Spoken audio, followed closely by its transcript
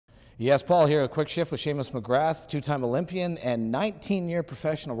Yes, Paul here, a quick shift with Seamus McGrath, two-time Olympian and 19-year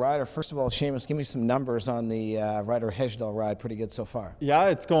professional rider. First of all, Seamus, give me some numbers on the Ryder Hesjedal ride. Pretty good so far. Yeah,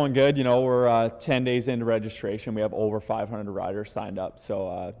 it's going good. You know, we're 10 days into registration. We have over 500 riders signed up,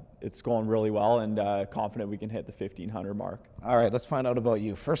 so it's going really well, and confident we can hit the 1,500 mark. All right, let's find out about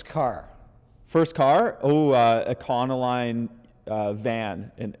you. First car. First car? Oh, Econoline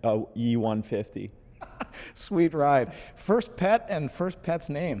van, an E150. Sweet ride. First pet and first pet's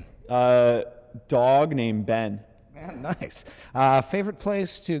name. Dog named Ben. Man, nice. Favorite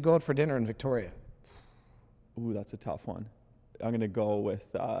place to go out for dinner in Victoria? Ooh, that's a tough one. I'm going to go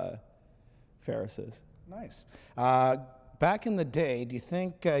with Ferris's. Nice. Back in the day, do you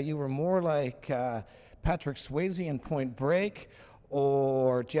think you were more like Patrick Swayze in Point Break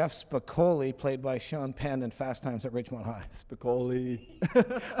or Jeff Spicoli, played by Sean Penn in Fast Times at Ridgemont High? Spicoli.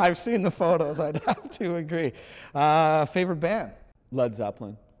 I've seen the photos. I'd have to agree. Favorite band? Led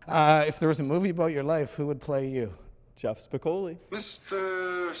Zeppelin. If there was a movie about your life, who would play you? Jeff Spicoli.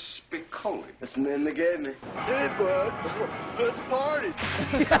 Mr. Spicoli. That's the name they gave me. Hey, bud, let's party.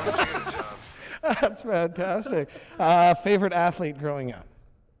 That's fantastic. Favorite athlete growing up?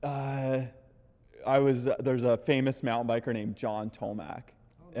 There's a famous mountain biker named John Tomac,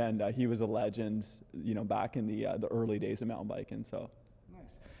 and he was a legend, you know, back in the early days of mountain biking. So,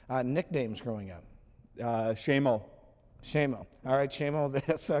 nice. Nicknames growing up? Shamo. Shamo. All right, Shamo.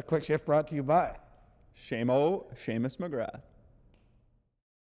 This quick shift brought to you by Seamus McGrath.